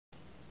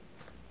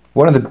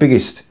One of the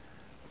biggest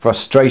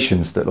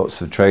frustrations that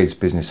lots of trades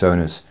business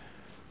owners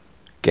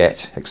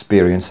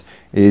experience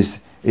is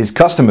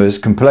customers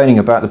complaining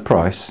about the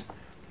price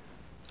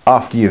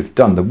after you've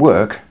done the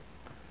work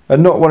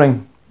and not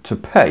wanting to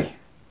pay,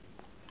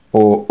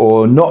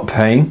 or not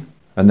paying,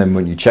 and then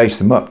when you chase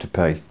them up to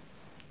pay,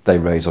 they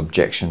raise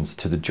objections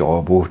to the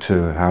job or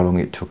to how long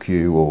it took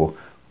you or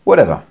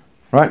whatever,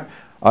 right?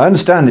 I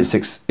understand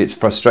it's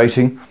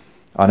frustrating,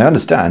 and I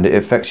understand it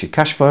affects your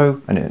cash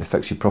flow and it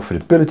affects your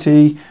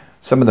profitability,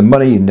 some of the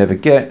money you never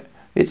get.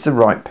 It's the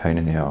right pain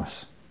in the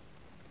arse.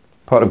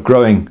 Part of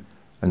growing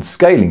and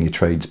scaling your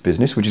trades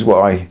business, which is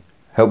what I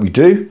help you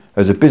do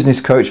as a business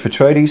coach for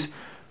tradies.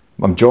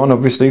 I'm John,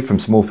 obviously, from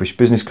Smallfish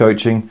Business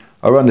Coaching.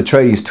 I run the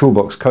Tradies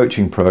Toolbox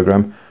coaching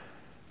program,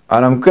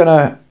 and I'm going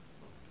to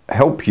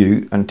help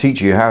you and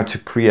teach you how to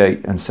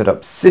create and set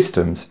up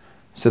systems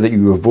so that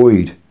you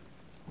avoid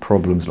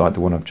problems like the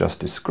one I've just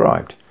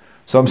described.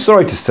 So I'm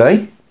sorry to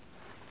say,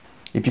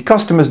 if your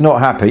customer's not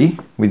happy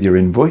with your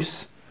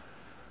invoice,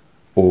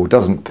 or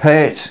doesn't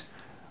pay it,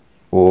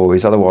 or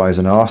is otherwise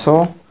an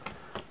arsehole,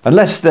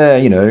 unless they're,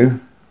 you know,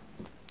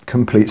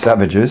 complete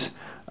savages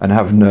and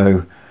have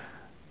no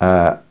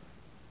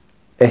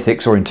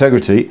ethics or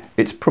integrity,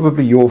 it's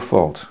probably your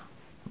fault.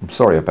 I'm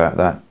sorry about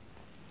that.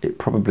 It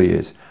probably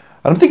is.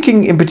 And I'm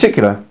thinking in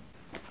particular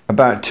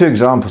about two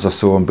examples I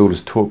saw on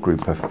Builders Talk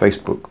Group, a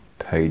Facebook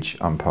page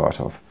I'm part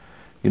of.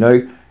 You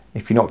know,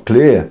 if you're not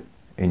clear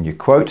in your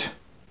quote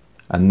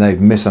and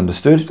they've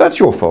misunderstood, that's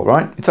your fault,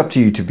 right? It's up to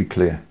you to be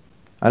clear.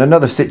 And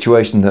another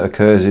situation that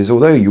occurs is,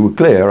 although you were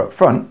clear up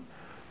front,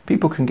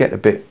 people can get a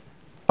bit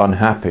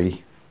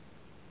unhappy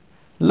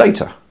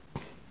later.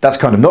 That's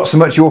kind of not so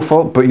much your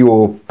fault, but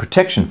your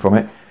protection from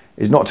it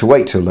is not to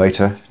wait till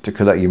later to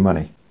collect your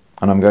money.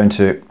 And I'm going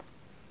to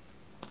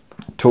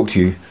talk to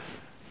you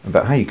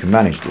about how you can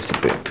manage this a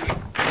bit.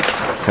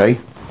 Okay,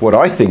 what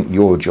I think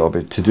your job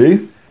is to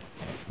do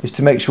is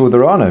to make sure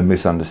there are no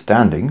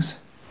misunderstandings,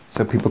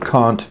 so people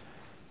can't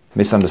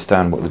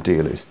misunderstand what the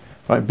deal is.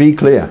 Right? Be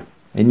clear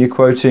in your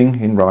quoting,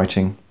 in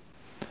writing.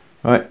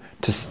 Right?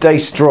 To stay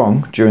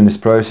strong during this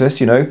process,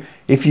 you know,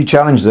 if you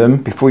challenge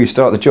them before you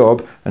start the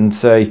job and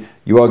say,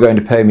 you are going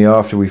to pay me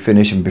after we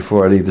finish and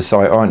before I leave the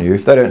site, aren't you?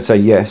 If they don't say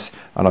yes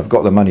and I've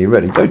got the money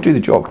ready, don't do the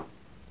job.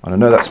 And I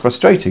know that's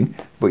frustrating,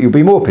 but you'll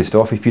be more pissed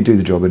off if you do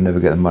the job and never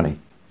get the money.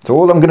 So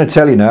all I'm going to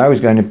tell you now is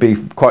going to be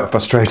quite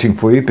frustrating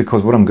for you,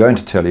 because what I'm going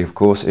to tell you, of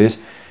course, is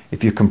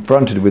if you're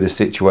confronted with a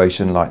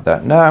situation like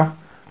that now,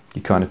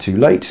 you're kind of too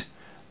late.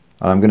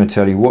 And I'm going to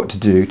tell you what to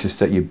do to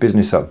set your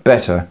business up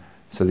better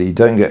so that you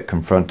don't get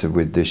confronted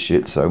with this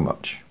shit so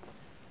much.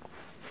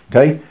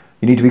 Okay?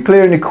 You need to be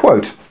clear in your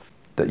quote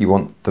that you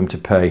want them to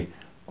pay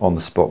on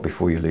the spot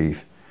before you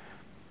leave.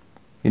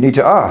 You need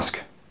to ask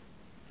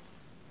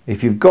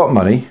if you've got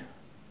money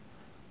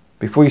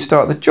before you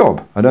start the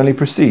job, and only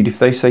proceed if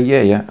they say,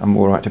 yeah, I'm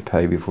all right to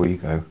pay before you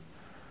go.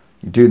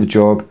 You do the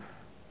job,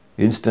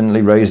 you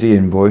instantly raise the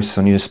invoice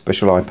on your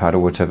special iPad or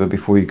whatever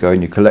before you go,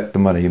 and you collect the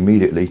money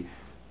immediately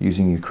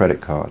using your credit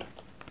card.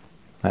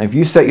 Now, if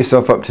you set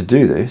yourself up to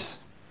do this,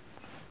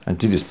 and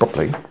do this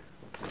properly,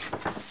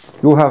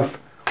 you'll have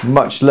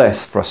much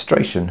less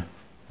frustration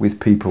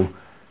with people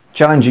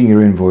challenging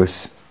your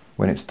invoice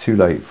when it's too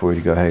late for you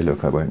to go, hey,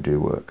 look, I won't do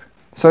work.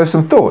 So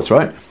some thoughts,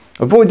 right?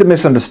 Avoid the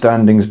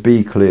misunderstandings,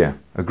 be clear.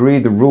 Agree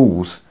the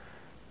rules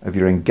of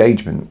your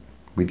engagement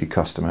with your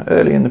customer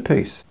early in the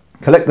piece.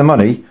 Collect the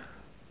money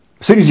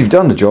as soon as you've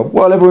done the job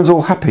while everyone's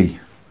all happy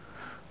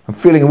and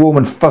feeling warm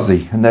and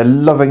fuzzy and they're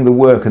loving the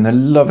work and they're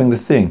loving the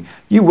thing.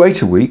 You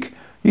wait a week,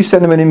 you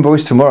send them an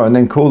invoice tomorrow and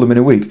then call them in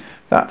a week.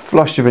 That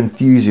flush of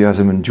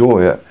enthusiasm and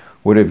joy at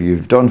whatever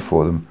you've done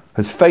for them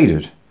has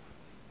faded.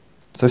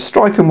 So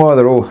strike them while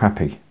they're all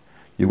happy.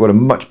 You've got a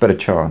much better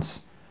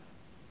chance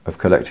of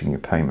collecting your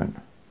payment.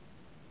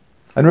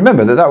 And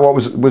remember that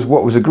was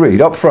what was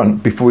agreed up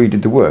front before you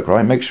did the work,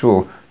 right? Make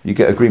sure you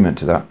get agreement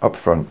to that up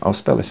front. I'll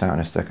spell this out in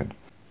a second.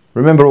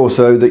 Remember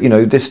also that, you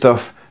know, this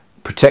stuff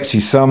protects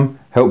you some,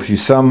 helps you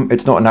some.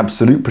 It's not an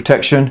absolute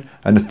protection,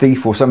 and a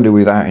thief or somebody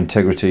without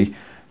integrity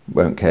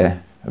won't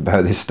care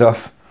about this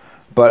stuff.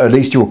 But at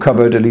least you're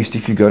covered. At least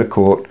if you go to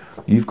court,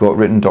 you've got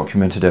written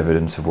documented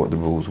evidence of what the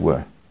rules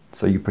were.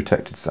 So you're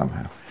protected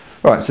somehow.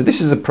 Right, so this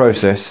is a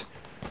process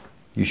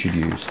you should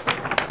use.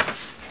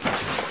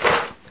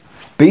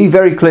 Be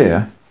very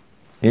clear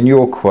in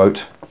your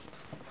quote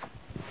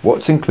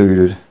what's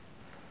included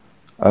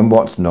and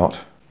what's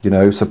not. You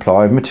know,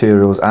 supply of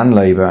materials and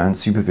labour and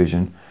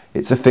supervision.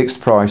 It's a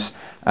fixed price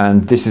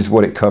and this is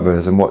what it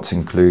covers and what's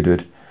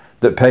included.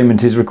 That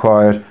payment is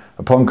required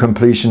upon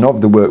completion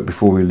of the work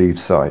before we leave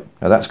site.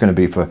 Now that's going to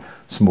be for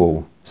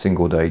small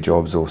single day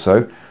jobs or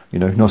so. You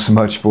know, not so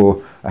much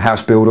for a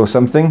house build or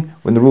something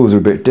when the rules are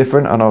a bit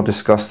different, and I'll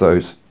discuss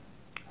those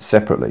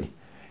separately.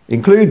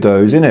 Include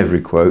those in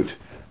every quote.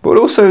 But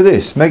also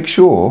this, make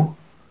sure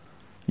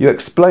you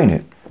explain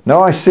it.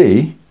 Now I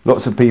see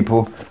lots of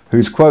people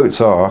whose quotes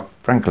are,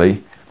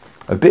 frankly,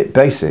 a bit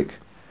basic,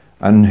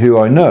 and who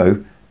I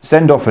know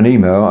send off an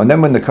email, and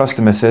then when the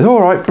customer says,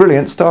 all right,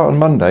 brilliant, start on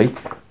Monday,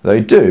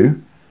 they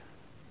do,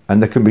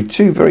 And there can be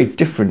two very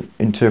different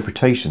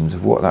interpretations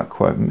of what that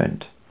quote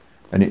meant.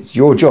 And it's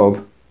your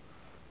job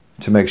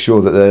to make sure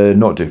that they're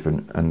not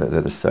different and that they're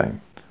the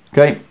same.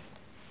 Okay?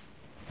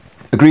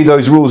 Agree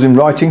those rules in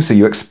writing, so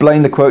you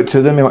explain the quote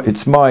to them.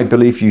 It's my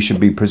belief you should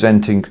be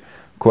presenting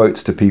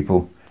quotes to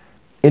people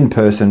in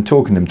person,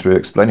 talking them through,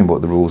 explaining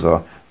what the rules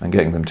are and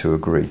getting them to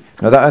agree.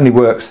 Now that only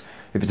works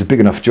if it's a big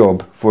enough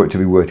job for it to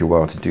be worth your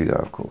while to do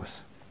that, of course.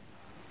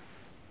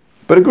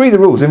 But agree the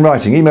rules in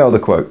writing, email the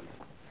quote.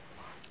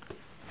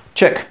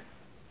 Check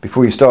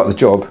before you start the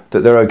job that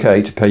they're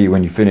okay to pay you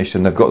when you finish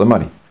and they've got the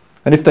money.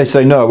 And if they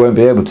say no, I won't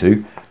be able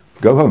to,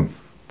 go home,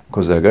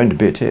 because they're going to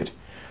be a tit.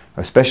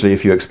 Especially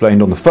if you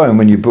explained on the phone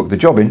when you booked the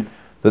job in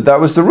that that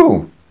was the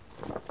rule.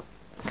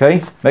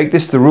 Okay, make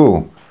this the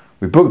rule.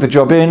 We booked the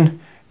job in,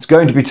 it's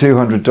going to be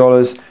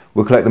 $200,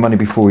 we'll collect the money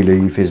before we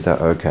leave, is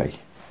that okay?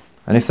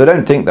 And if they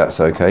don't think that's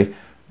okay,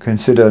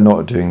 consider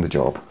not doing the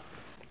job.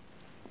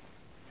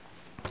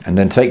 And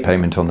then take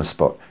payment on the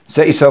spot.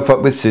 Set yourself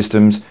up with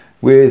systems,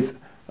 with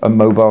a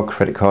mobile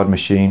credit card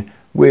machine,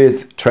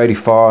 with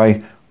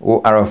Tradies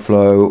or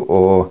Arrowflow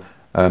or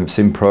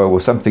Simpro or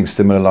something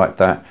similar like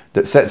that,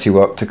 that sets you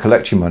up to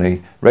collect your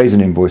money, raise an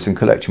invoice and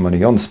collect your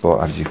money on the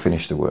spot as you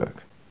finish the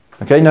work.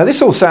 Okay, now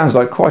this all sounds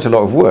like quite a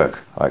lot of work,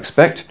 I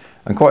expect,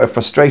 and quite a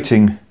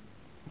frustrating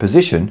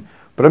position,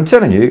 but I'm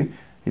telling you,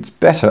 it's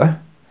better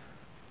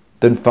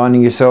than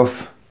finding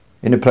yourself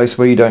in a place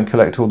where you don't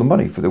collect all the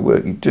money for the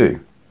work you do.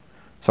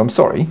 So I'm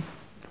sorry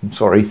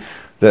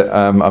that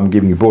I'm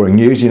giving you boring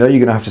news. You know, you're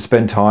going to have to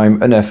spend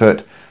time and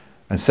effort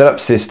and set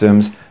up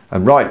systems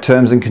and write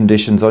terms and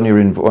conditions on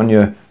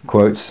your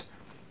quotes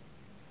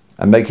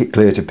and make it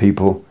clear to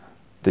people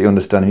that you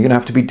understand. You're going to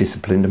have to be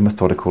disciplined and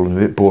methodical and a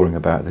bit boring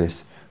about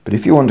this. But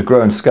if you want to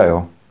grow and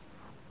scale,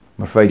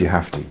 I'm afraid you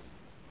have to.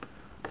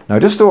 Now I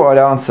just thought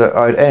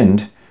I'd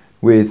end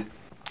with,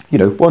 you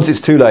know, once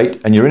it's too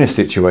late and you're in a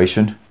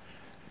situation,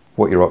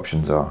 what your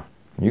options are.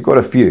 And you've got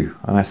a few,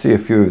 and I see a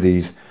few of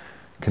these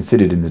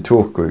considered in the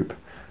talk group.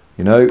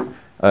 You know,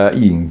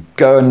 you can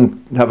go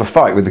and have a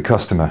fight with the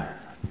customer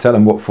and tell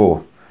them what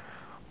for.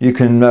 You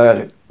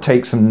can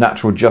take some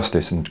natural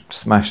justice and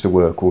smash the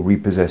work or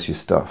repossess your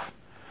stuff.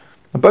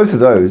 And both of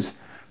those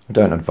I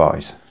don't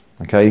advise.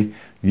 Okay,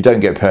 you don't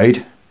get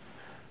paid.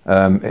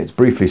 It's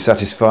briefly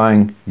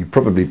satisfying. You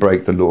probably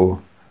break the law,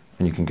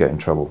 and you can get in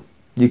trouble.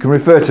 You can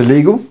refer to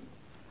legal,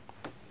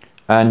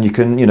 and you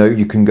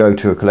can go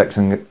to a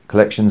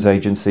collections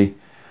agency,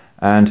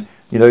 and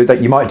you know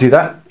that you might do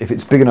that if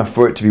it's big enough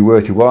for it to be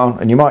worth your while,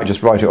 and you might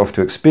just write it off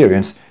to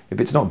experience if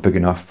it's not big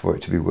enough for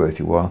it to be worth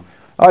your while.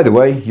 Either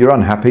way, you're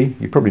unhappy.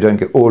 You probably don't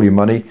get all your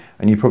money,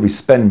 and you probably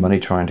spend money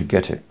trying to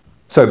get it.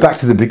 So back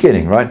to the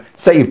beginning, right?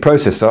 Set your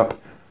process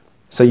up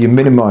so you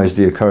minimize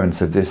the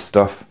occurrence of this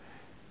stuff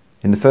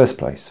in the first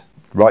place.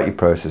 Write your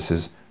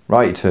processes,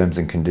 write your terms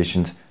and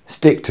conditions,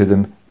 stick to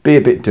them, be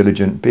a bit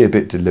diligent, be a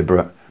bit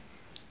deliberate,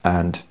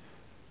 and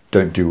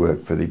don't do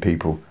work for the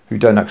people who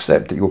don't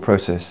accept that your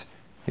process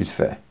is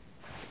fair.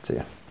 See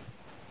ya.